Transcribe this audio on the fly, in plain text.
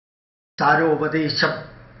സാരോപദേശം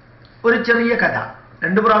ഒരു ചെറിയ കഥ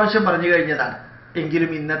രണ്ടു പ്രാവശ്യം പറഞ്ഞു കഴിഞ്ഞതാണ്.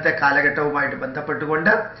 എങ്കിലും ഇന്നത്തെ കാലഘട്ടവുമായിട്ട്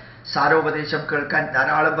ബന്ധപ്പെട്ടുകൊണ്ട് സാരോപദേശം കേൾക്കാൻ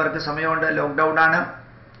ധാരാളം പേർക്ക് സമയമുണ്ട്. ലോക്ക്ഡൗൺ ആണ്.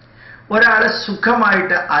 ഒരാൾ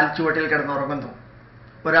സുഖമായിട്ട് ആൽച്ചുവട്ടിൽ കിടന്നുറങ്ങുന്നു,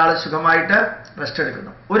 ഒരാൾ സുഖമായിട്ട് റെസ്റ്റ്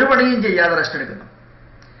എടുക്കുന്നു, ഒരു പണിയും ചെയ്യാതെ റെസ്റ്റ് എടുക്കുന്നു.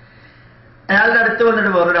 അയാളുടെ അടുത്ത്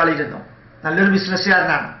വന്നിട്ട് വേറൊരാളിരുന്നു, നല്ലൊരു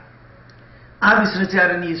ബിസിനസ്സുകാരനാണ്. ആ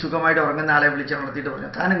ബിസിനസ്സുകാരൻ ഈ സുഖമായിട്ട് ഉറങ്ങുന്ന ആളെ വിളിച്ചുണർത്തിയിട്ട്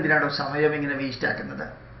പറഞ്ഞു, താൻ എന്തിനാണോ സമയം ഇങ്ങനെ വേസ്റ്റ് ആക്കുന്നത്?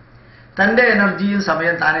 തൻ്റെ എനർജിയും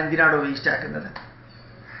സമയം താൻ എന്തിനാണോ വേസ്റ്റ് ആക്കുന്നത്?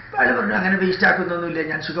 അയാൾ പറഞ്ഞു, അങ്ങനെ വേസ്റ്റ് ആക്കുന്നൊന്നുമില്ല,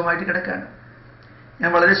 ഞാൻ സുഖമായിട്ട് കിടക്കുകയാണ്, ഞാൻ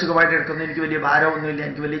വളരെ സുഖമായിട്ട് കിടക്കുന്നു, എനിക്ക് വലിയ ഭാരമൊന്നുമില്ല,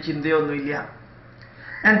 എനിക്ക് വലിയ ചിന്തയൊന്നുമില്ല,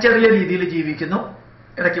 ഞാൻ ചെറിയ രീതിയിൽ ജീവിക്കുന്നു,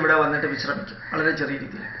 ഇടയ്ക്ക് ഇവിടെ വന്നിട്ട് വിശ്രമിക്കും, വളരെ ചെറിയ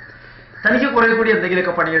രീതിയിൽ. തനിക്ക് കുറെ കൂടി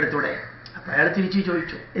എന്തെങ്കിലുമൊക്കെ പണിയെടുത്തൂടെ? അപ്പം അയാൾ തിരിച്ചു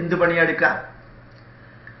ചോദിച്ചു, എന്ത് പണിയെടുക്കാം?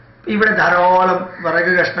 ഇവിടെ ധാരാളം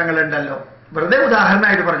വിറക് കഷ്ണങ്ങളുണ്ടല്ലോ, വെറുതെ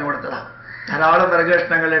ഉദാഹരണമായിട്ട് പറഞ്ഞു കൊടുത്തതാണ്. ധാരാളം വിറക്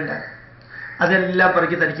കഷ്ണങ്ങളുണ്ട്, അതെല്ലാം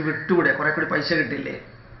പെറുക്കി തനിക്ക് വിട്ടുകൂടെ? കുറെ കൂടി പൈസ കിട്ടില്ലേ?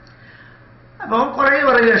 അപ്പോൾ കുറേ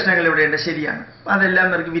വിറക് കഷ്ണങ്ങൾ ഇവിടെയുണ്ട്, ശരിയാണ്. അപ്പം അതെല്ലാം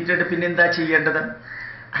പെറുക്കി വിറ്റിട്ട് പിന്നെ എന്താ ചെയ്യേണ്ടത്?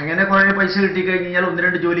 അങ്ങനെ കുറേ പൈസ കിട്ടിക്കഴിഞ്ഞാൽ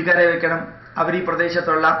 1-2 ജോലിക്കാരെ വെക്കണം. അവർ ഈ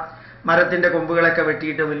പ്രദേശത്തുള്ള മരത്തിൻ്റെ കൊമ്പുകളൊക്കെ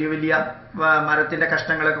വെട്ടിയിട്ട് വലിയ വലിയ മരത്തിൻ്റെ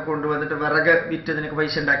കഷ്ണങ്ങളൊക്കെ കൊണ്ടുവന്നിട്ട് വിറക് വിറ്റ് നിനക്ക്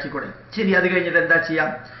പൈസ ഉണ്ടാക്കിക്കൂടെ? ശരി, അത് കഴിഞ്ഞിട്ട് എന്താ ചെയ്യാം?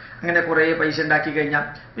 അങ്ങനെ കുറേ പൈസ ഉണ്ടാക്കി കഴിഞ്ഞാൽ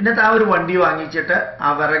പിന്നെ താ ഒരു വണ്ടി വാങ്ങിച്ചിട്ട് ആ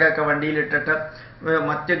വിറകൊക്കെ വണ്ടിയിലിട്ടിട്ട്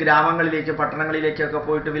മറ്റ് ഗ്രാമങ്ങളിലേക്ക് പട്ടണങ്ങളിലേക്കൊക്കെ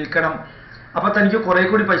പോയിട്ട് വിൽക്കണം. അപ്പോൾ തനിക്ക് കുറേ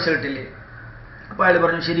കൂടി പൈസ കിട്ടില്ലേ? അപ്പോൾ അയാൾ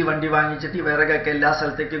പറഞ്ഞു, ശരി, വണ്ടി വാങ്ങിച്ചിട്ട് ഈ വിറകൊക്കെ എല്ലാ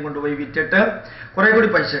സ്ഥലത്തേക്കും കൊണ്ടുപോയി വിറ്റിട്ട് കുറേ കൂടി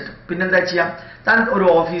പൈസ കിട്ടും. പിന്നെന്താ ചെയ്യാം? താൻ ഒരു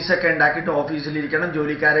ഓഫീസൊക്കെ ഉണ്ടാക്കിയിട്ട് ഓഫീസിലിരിക്കണം,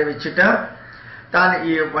 ജോലിക്കാരെ വെച്ചിട്ട് താൻ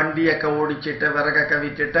ഈ വണ്ടിയൊക്കെ ഓടിച്ചിട്ട് വിറകൊക്കെ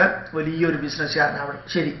വിറ്റിട്ട് വലിയൊരു ബിസിനസ്സുകാരനാവണം.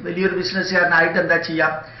 ശരി, വലിയൊരു ബിസിനസ്സുകാരനായിട്ട് എന്താ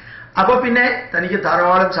ചെയ്യാം? അപ്പോൾ പിന്നെ തനിക്ക്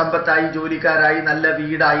ധാരാളം സമ്പത്തായി, ജോലിക്കാരായി, നല്ല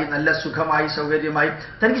വീടായി, നല്ല സുഖമായി, സൗകര്യമായി,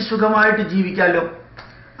 തനിക്ക് സുഖമായിട്ട് ജീവിക്കാമല്ലോ.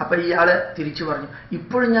 അപ്പം ഇയാൾ തിരിച്ചു പറഞ്ഞു,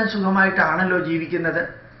 ഇപ്പോഴും ഞാൻ സുഖമായിട്ടാണല്ലോ ജീവിക്കുന്നത്.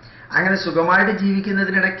 അങ്ങനെ സുഖമായിട്ട്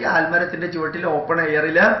ജീവിക്കുന്നതിനിടയ്ക്ക് ആൽമരത്തിൻ്റെ ചുവട്ടിൽ ഓപ്പൺ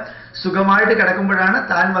എയറിൽ സുഖമായിട്ട് കിടക്കുമ്പോഴാണ്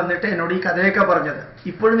താൻ വന്നിട്ട് എന്നോട് ഈ കഥയൊക്കെ പറഞ്ഞത്.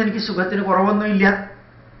 ഇപ്പോഴും എനിക്ക് സുഖത്തിന് കുറവൊന്നുമില്ല.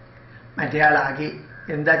 മറ്റേയാളാകെ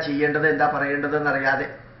എന്താ ചെയ്യേണ്ടത്, എന്താ പറയേണ്ടതെന്നറിയാതെ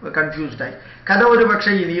കൺഫ്യൂസ്ഡായി. കഥ ഒരു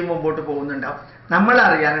പക്ഷേ ഇനിയും മുമ്പോട്ട് പോകുന്നുണ്ടാവും. നമ്മൾ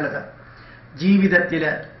അറിയാനുള്ളത്, ജീവിതത്തിൽ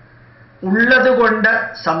ഉള്ളത് കൊണ്ട്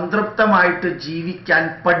സംതൃപ്തമായിട്ട് ജീവിക്കാൻ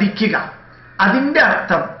പഠിക്കുക. അതിൻ്റെ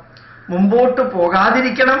അർത്ഥം മുമ്പോട്ട്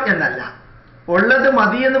പോകാതിരിക്കണം എന്നല്ല, ഉള്ളത്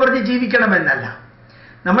മതി എന്ന് പറഞ്ഞ് ജീവിക്കണം എന്നല്ല.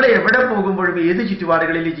 നമ്മൾ എവിടെ പോകുമ്പോഴും ഏത്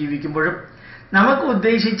ചുറ്റുപാടുകളിൽ ജീവിക്കുമ്പോഴും നമുക്ക്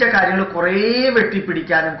ഉദ്ദേശിച്ച കാര്യങ്ങൾ കുറേ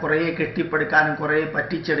വെട്ടിപ്പിടിക്കാനും കുറേ കെട്ടിപ്പടുക്കാനും കുറേ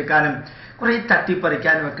പറ്റിച്ചെടുക്കാനും കുറേ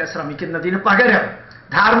തട്ടിപ്പറിക്കാനും ഒക്കെ ശ്രമിക്കുന്നതിന് പകരം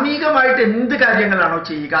ധാർമ്മികമായിട്ട് എന്ത് കാര്യങ്ങളാണോ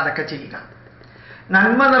ചെയ്യുക അതൊക്കെ ചെയ്യുക.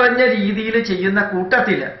 നന്മ നിറഞ്ഞ രീതിയിൽ ചെയ്യുന്ന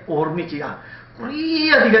കൂട്ടത്തിൽ ഓർമ്മിക്കുക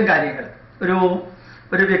കുറേയധികം കാര്യങ്ങൾ.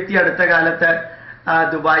 ഒരു വ്യക്തി അടുത്ത കാലത്ത്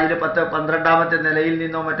ദുബായിൽ 12ാമത്തെ നിലയിൽ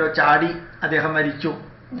നിന്നോ മറ്റോ ചാടി അദ്ദേഹം മരിച്ചു.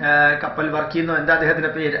 കപ്പൽ വർക്ക് ചെയ്യുന്നോ, എന്താ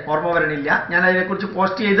അദ്ദേഹത്തിൻ്റെ പേര് ഓർമ്മ വരണില്ല, ഞാൻ അതിനെക്കുറിച്ച്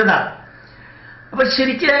പോസ്റ്റ് ചെയ്തതാണ്. അപ്പോൾ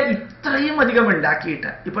ശരിക്കും ഇത്രയും അധികം ഉണ്ടാക്കിയിട്ട്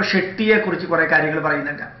ഇപ്പോൾ ഷെട്ടിയെക്കുറിച്ച് കുറേ കാര്യങ്ങൾ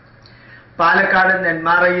പറയുന്നുണ്ട്. പാലക്കാട്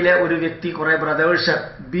നെന്മാറയിലെ ഒരു വ്യക്തി, കുറേ ബ്രദേഴ്സ്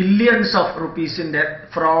ബില്യൺസ് ഓഫ് റുപ്പീസിൻ്റെ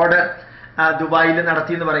ഫ്രോഡ് ദുബായിൽ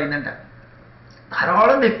നടത്തിയെന്ന് പറയുന്നുണ്ട്.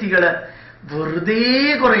 ധാരാളം വ്യക്തികൾ വെറുതെ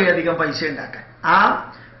കുറേയധികം പൈസ ഉണ്ടാക്കാൻ ആ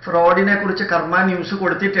ഫ്രോഡിനെ കുറിച്ച് കർമ്മ ന്യൂസ്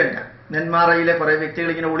കൊടുത്തിട്ടുണ്ട്. നെന്മാറയിലെ കുറേ വ്യക്തികൾ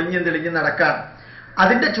ഇങ്ങനെ ഒളിഞ്ഞും തെളിഞ്ഞും നടക്കാൻ.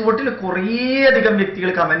 അതിൻ്റെ ചുവട്ടിൽ കുറേയധികം വ്യക്തികൾ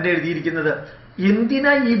കമൻ്റ് എഴുതിയിരിക്കുന്നത്,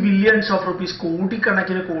 എന്തിനാ ഈ ബില്യൺസ് ഓഫ് റുപ്പീസ്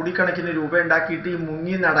കോടിക്കണക്കിന് രൂപ ഉണ്ടാക്കിയിട്ട് ഈ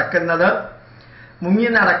മുങ്ങി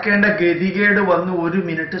നടക്കേണ്ട ഗതികേട് വന്ന് 1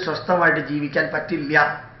 മിനിറ്റ് സ്വസ്ഥമായിട്ട് ജീവിക്കാൻ പറ്റില്ല.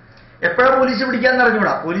 എപ്പോഴാണ് പോലീസ് പിടിക്കാന്ന്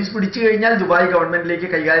അറിഞ്ഞൂടാ. പോലീസ് പിടിച്ചു കഴിഞ്ഞാൽ ദുബായ് ഗവൺമെന്റിലേക്ക്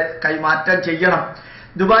കൈമാറ്റം ചെയ്യണം.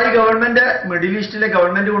 ദുബായ് ഗവൺമെന്റ് മിഡിൽ ഈസ്റ്റിലെ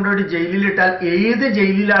ഗവൺമെന്റ് കൊണ്ടുപോയി ജയിലിലിട്ടാൽ ഏത്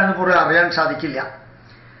ജയിലിലാണെന്ന് പോലും അറിയാൻ സാധിക്കില്ല.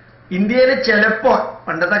 ഇന്ത്യയിൽ ചിലപ്പോൾ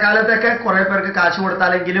പണ്ടത്തെ കാലത്തൊക്കെ കുറെ പേർക്ക് കാശ്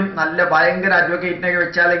കൊടുത്താലെങ്കിലും നല്ല ഭയങ്കര അഡ്വക്കേറ്റിനൊക്കെ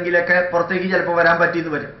വെച്ചാലെങ്കിലൊക്കെ പുറത്തേക്ക് ചിലപ്പോൾ വരാൻ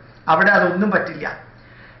പറ്റിയെന്ന് വരും. അവിടെ അതൊന്നും പറ്റില്ല.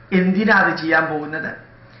 എന്തിനാ അത് ചെയ്യാൻ പോകുന്നത്?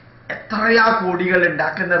 എത്രയാ കോടികൾ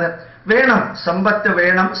ഉണ്ടാക്കുന്നത്? വേണം, സമ്പത്ത്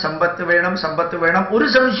വേണം, ഒരു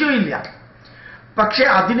സംശയവും ഇല്ല. പക്ഷെ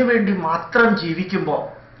അതിനുവേണ്ടി മാത്രം ജീവിക്കുമ്പോൾ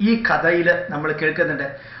ഈ കഥയിൽ നമ്മൾ കേൾക്കുന്നുണ്ട്,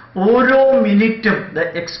 ഓരോ മിനിറ്റും the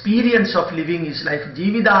experience of living is life.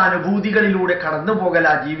 ജീവിതാനുഭൂതികളിലൂടെ കടന്നു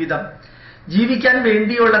പോകലാ ജീവിതം. ജീവിക്കാൻ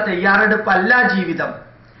വേണ്ടിയുള്ള തയ്യാറെടുപ്പല്ല ജീവിതം.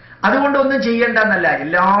 അതുകൊണ്ടൊന്നും ചെയ്യേണ്ടെന്നല്ല,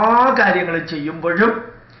 എല്ലാ കാര്യങ്ങളും ചെയ്യുമ്പോഴും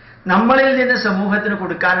നമ്മളിൽ നിന്ന് സമൂഹത്തിന്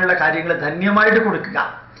കൊടുക്കാനുള്ള കാര്യങ്ങൾ ധന്യമായിട്ട് കൊടുക്കുക.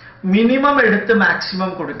 മിനിമം എടുത്ത് മാക്സിമം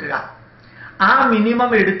കൊടുക്കുക. ആ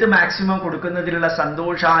മിനിമം എടുത്ത് മാക്സിമം കൊടുക്കുന്നതിലുള്ള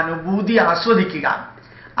സന്തോഷാനുഭൂതി ആസ്വദിക്കുക.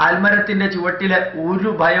 ആൽമരത്തിൻ്റെ ചുവട്ടിൽ ഒരു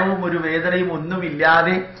ഭയവും ഒരു വേദനയും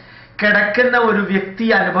ഒന്നുമില്ലാതെ കിടക്കുന്ന ഒരു വ്യക്തി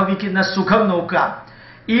അനുഭവിക്കുന്ന സുഖം നോക്കുക.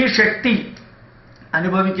 ഈ ശക്തി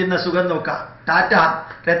അനുഭവിക്കുന്ന സുഖം നോക്കുക. ടാറ്റ,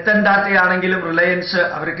 രത്തൻ ടാറ്റയാണെങ്കിലും റിലയൻസ്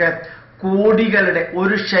അവർക്ക് കോടികളുടെ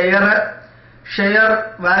ഒരു ഷെയർ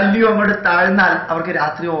വാല്യൂ അങ്ങോട്ട് താഴ്ന്നാൽ അവർക്ക്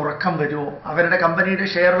രാത്രി ഉറക്കം വരുമോ? അവരുടെ കമ്പനിയുടെ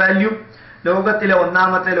ഷെയർ വാല്യൂ ലോകത്തിലെ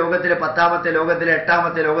 1-ാമത്തെ, ലോകത്തിലെ 10-ാമത്തെ, ലോകത്തിലെ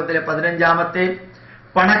 8-ാമത്തെ, ലോകത്തിലെ 15-ാമത്തെ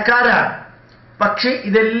പണക്കാരാണ്. പക്ഷെ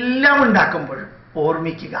ഇതെല്ലാം ഉണ്ടാക്കുമ്പോഴും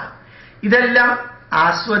ഓർമ്മിക്കുക, ഇതെല്ലാം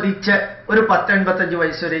ആസ്വദിച്ച് ഒരു 10-85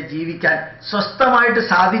 വയസ്സ് വരെ ജീവിക്കാൻ സ്വസ്ഥമായിട്ട്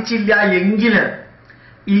സാധിച്ചില്ല എങ്കിൽ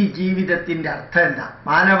ഈ ജീവിതത്തിന്റെ അർത്ഥം എന്താ?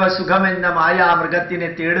 മാനവ സുഖമെന്ന മായാമൃഗത്തിനെ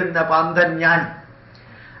തേടുന്ന പാന്തൻ ഞാൻ.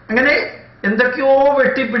 അങ്ങനെ എന്തൊക്കെയോ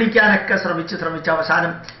വെട്ടിപ്പിടിക്കാനൊക്കെ ശ്രമിച്ച്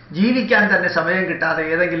അവസാനം ജീവിക്കാൻ തന്നെ സമയം കിട്ടാതെ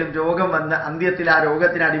ഏതെങ്കിലും രോഗം വന്ന് അന്ത്യത്തിൽ ആ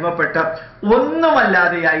രോഗത്തിന് അടിമപ്പെട്ട്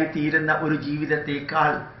ഒന്നുമല്ലാതെയായി തീരുന്ന ഒരു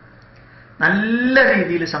ജീവിതത്തേക്കാൾ നല്ല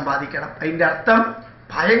രീതിയിൽ സമ്പാദിക്കണം. അതിൻ്റെ അർത്ഥം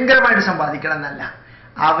ഭയങ്കരമായിട്ട് സമ്പാദിക്കണം എന്നല്ല,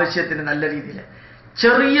 ആവശ്യത്തിന് നല്ല രീതിയിൽ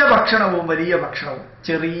ചെറിയ ഭക്ഷണവും വലിയ ഭക്ഷണവും,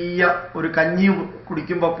 ചെറിയ ഒരു കഞ്ഞി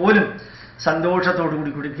കുടിക്കുമ്പോൾ പോലും സന്തോഷത്തോടു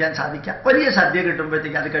കൂടി കുടിക്കാൻ സാധിക്കുക. വലിയ സദ്യ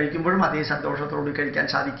കിട്ടുമ്പോഴത്തേക്ക് അത് കഴിക്കുമ്പോഴും അതേ സന്തോഷത്തോടുകൂടി കഴിക്കാൻ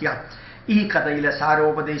സാധിക്കുക. ഈ കഥയിലെ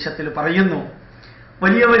സാരോപദേശത്തിൽ പറയുന്നു,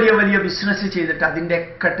 വലിയ ബിസിനസ് ചെയ്തിട്ട്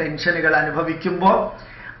അതിൻ്റെയൊക്കെ ടെൻഷനുകൾ അനുഭവിക്കുമ്പോൾ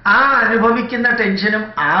ആ അനുഭവിക്കുന്ന ടെൻഷനും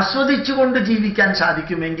ആസ്വദിച്ചുകൊണ്ട് ജീവിക്കാൻ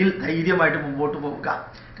സാധിക്കുമെങ്കിൽ ധൈര്യമായിട്ട് മുമ്പോട്ട് പോവുക.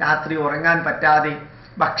 രാത്രി ഉറങ്ങാൻ പറ്റാതെ,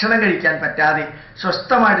 ഭക്ഷണം കഴിക്കാൻ പറ്റാതെ,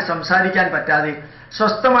 സ്വസ്ഥമായിട്ട് സംസാരിക്കാൻ പറ്റാതെ,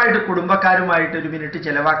 സ്വസ്ഥമായിട്ട് കുടുംബക്കാരുമായിട്ട് 1 മിനിറ്റ്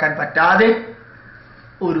ചെലവാക്കാൻ പറ്റാതെ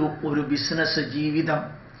ഒരു ബിസിനസ് ജീവിതം,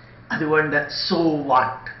 അതുകൊണ്ട് സോ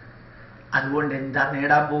വാട്ട്? അതുകൊണ്ട് എന്താ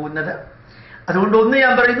നേടാൻ പോകുന്നത്? അതുകൊണ്ട് ഒന്ന്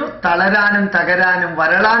ഞാൻ പറയുന്നു, തളരാനും തകരാനും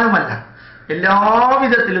വരളാനുമല്ല,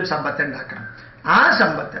 എല്ലാവിധത്തിലും സമ്പത്ത് ഉണ്ടാക്കണം. ആ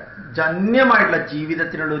സമ്പത്ത് ജന്യമായിട്ടുള്ള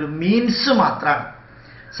ജീവിതത്തിനുള്ള ഒരു മീൻസ് മാത്രമാണ്.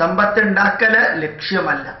 സമ്പത്ത് ഉണ്ടാക്കല്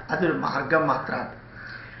ലക്ഷ്യമല്ല, അതൊരു മാർഗം മാത്രമാണ്.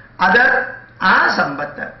 അത് ആ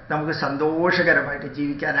സമ്പത്ത് നമുക്ക് സന്തോഷകരമായിട്ട്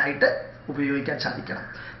ജീവിക്കാനായിട്ട് ഉപയോഗിക്കാൻ സാധിക്കണം.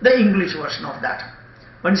 The English version of that.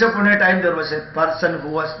 Once upon a time there was a person who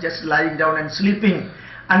was just lying down and sleeping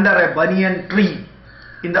under a banyan tree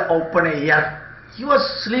in the open air. He was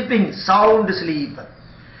sleeping, sound sleep.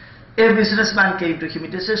 A businessman came to him.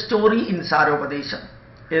 It is a story in Saropadesam.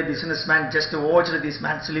 A businessman just watched this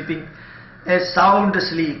man sleeping, a sound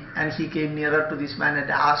sleep, and he came nearer to this man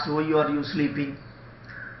and asked, "Why are you sleeping?"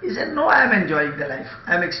 He said, "No, I am enjoying the life.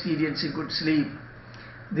 I am experiencing good sleep.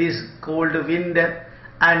 This cold wind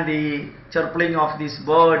and the chirping of these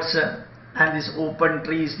birds and these open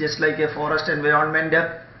trees, just like a forest environment.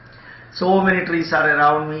 So many trees are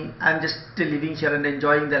around me. I am just living here and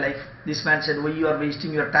enjoying the life." This man said, "Why you are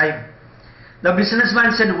wasting your time?" The businessman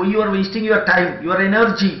said, "Why you are wasting your time, your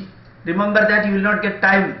energy? Remember that you will not get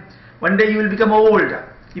time. One day you will become old.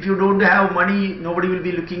 If you don't have money, nobody will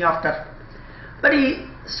be looking after." But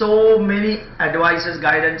so many advices,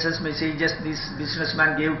 guidances, messages this businessman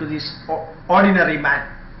gave to this ordinary man.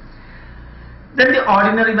 Then the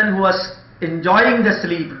ordinary man who was enjoying the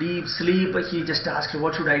sleep, deep sleep, he just asked,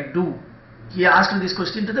 "What should I do?" He asked this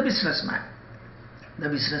question to the businessman. The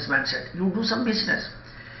businessman said, "You do some business."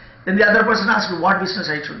 Then the other person asked, "What business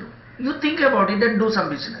I should do?" "You think about it and do some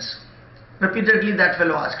business." Repeatedly that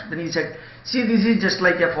fellow asked. Then he said, "See, this is just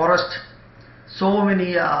like a forest. So many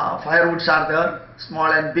firewoods are there, small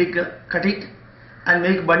and big. Cut it and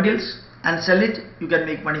make bundles and sell it. You can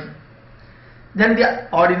make money." Then the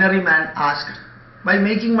ordinary man asked, "By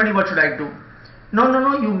making money, what should I do?" No,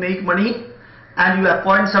 you make money and you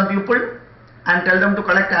appoint some people and tell them to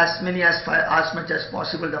collect as much as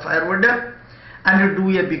possible the firewood, and you do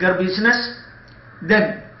a bigger business.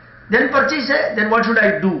 Then purchase. Then what should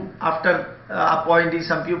I do after appointing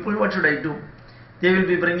some people? What should I do? They will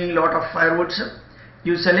be bringing lot of firewoods.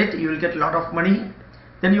 You sell it, you will get lot of money.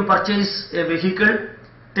 Then you purchase a vehicle,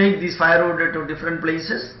 take this firewood to different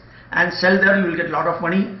places and sell there. You will get lot of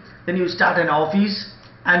money. Then you start an office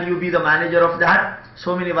and you be the manager of that.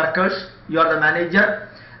 So many workers, you are the manager,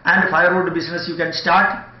 and firewood business you can start.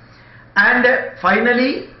 And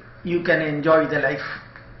finally, you can enjoy the life.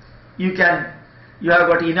 You have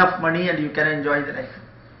got enough money and you can enjoy the life."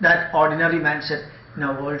 That ordinary man said,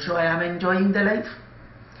 "Now also I am enjoying the life.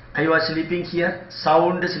 I was sleeping here,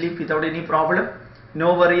 sound sleep without any problem. No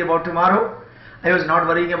worry about tomorrow. I was not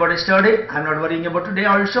worrying about yesterday. I am not worrying about today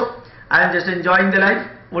also. I am just enjoying the life.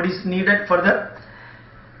 What is needed further?"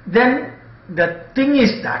 Then the thing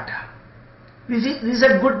is that this is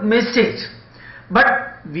a good message, but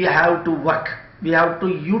we have to work. We have to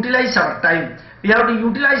utilize our time. We have to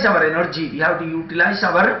utilize our energy. We have to utilize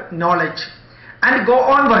our knowledge and go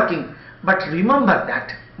on working. But remember that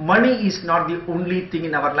money is not the only thing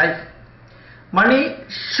in our life. Money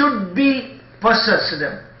should be possessed.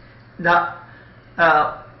 The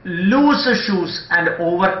loose shoes and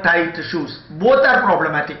over tight shoes, both are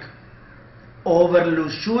problematic. Over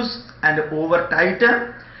loose shoes and over tight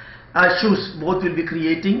shoes, both will be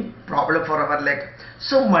creating problem for our leg.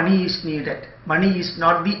 So money is needed. Money is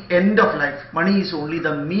not the end of life. Money is only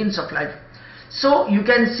the means of life. So you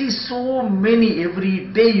can see so many, every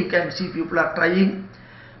day you can see people are trying,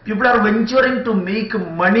 people are venturing to make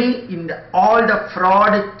money in all the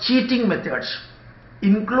fraud, cheating methods,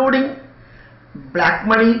 including black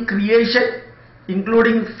money creation,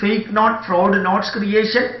 including fake note, fraud notes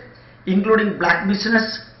creation, including black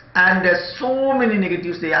business, and so many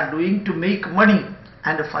negatives they are doing to make money,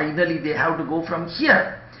 and finally they have to go from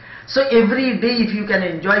here. So every day if you can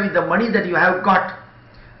enjoy with the money that you have got,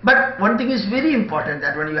 but one thing is very important,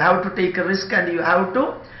 that when you have to take a risk and you have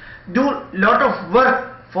to do lot of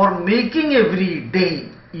work for making every day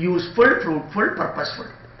useful, fruitful, purposeful.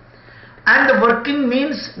 And the working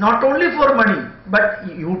means not only for money, but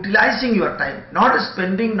utilizing your time, not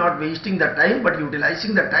spending, not wasting the time, but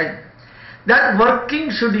utilizing the time. That working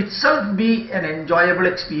should itself be an enjoyable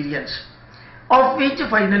experience, of which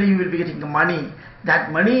finally you will be getting money.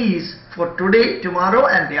 That money is for today, tomorrow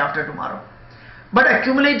and day after tomorrow. But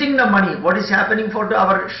accumulating the money, what is happening for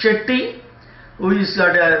our Shetty, who is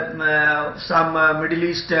got some Middle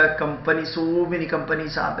East company, so many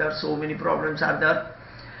companies are there, so many problems are there,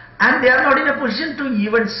 and they are not in a position to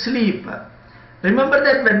even sleep. Remember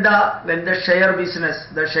that when the share business,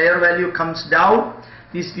 the share value comes down,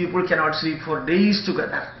 these people cannot sleep for days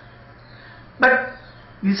together. But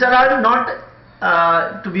these are all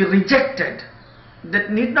not to be rejected.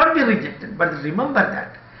 That need not be rejected. But remember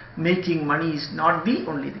that making money is not the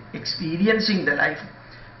only thing. Experiencing the life,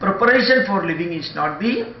 preparation for living is not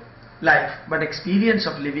the life, but experience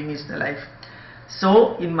of living is the life.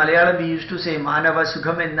 So in Malayalam we used to say, Manava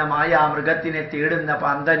Sukham enna Maya Amrugathine Thedunna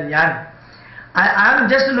Pandanyan. I am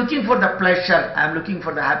just looking for the pleasure, I am looking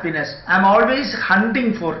for the happiness. I am always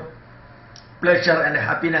hunting for pleasure and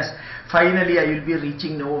happiness. Finally I will be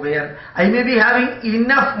reaching nowhere. I may be having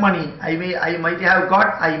enough money, I might have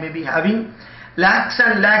got, I may be having lakhs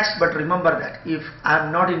and lakhs, but remember that if I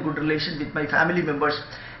am not in good relation with my family members,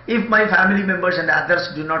 if my family members and others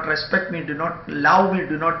do not respect me, do not love me,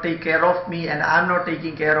 do not take care of me, and I am not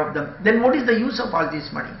taking care of them, then what is the use of all this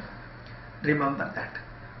money? Remember that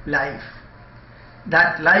life.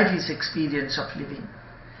 That life is experience of living,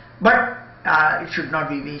 but it should not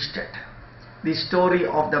be wasted. The story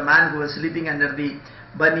of the man who was sleeping under the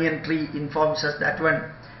banyan tree informs us that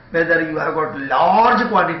whether you have got large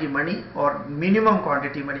quantity money or minimum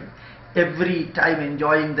quantity money, every time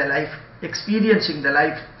enjoying the life, experiencing the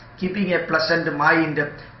life, keeping a pleasant mind,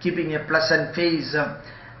 keeping a pleasant face,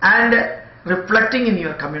 and reflecting in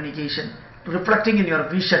your communication, reflecting in your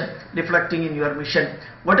vision, reflecting in your mission.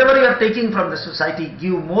 Whatever you are taking from the society,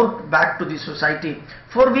 give more back to the society,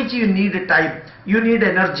 for which you need time, you need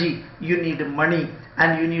energy, you need money,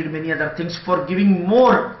 and you need many other things for giving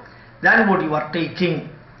more than what you are taking.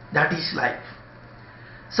 That is life.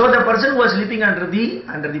 So the person who was sleeping under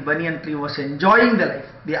the banyan tree was enjoying the life.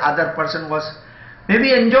 The other person was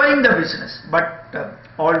maybe enjoying the business, but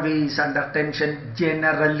always under tension,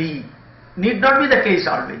 generally. Need not be the case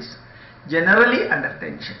always. Generally under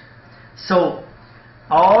tension. So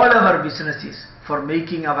all our businesses for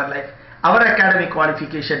making our life, our academic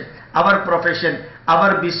qualification, our profession,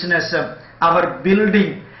 our business, our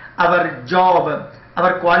building, our job,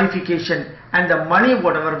 our qualification, and the money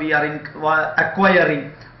whatever we are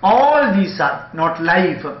acquiring, all these are not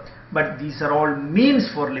life, but these are all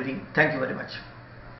means for living. Thank you very much.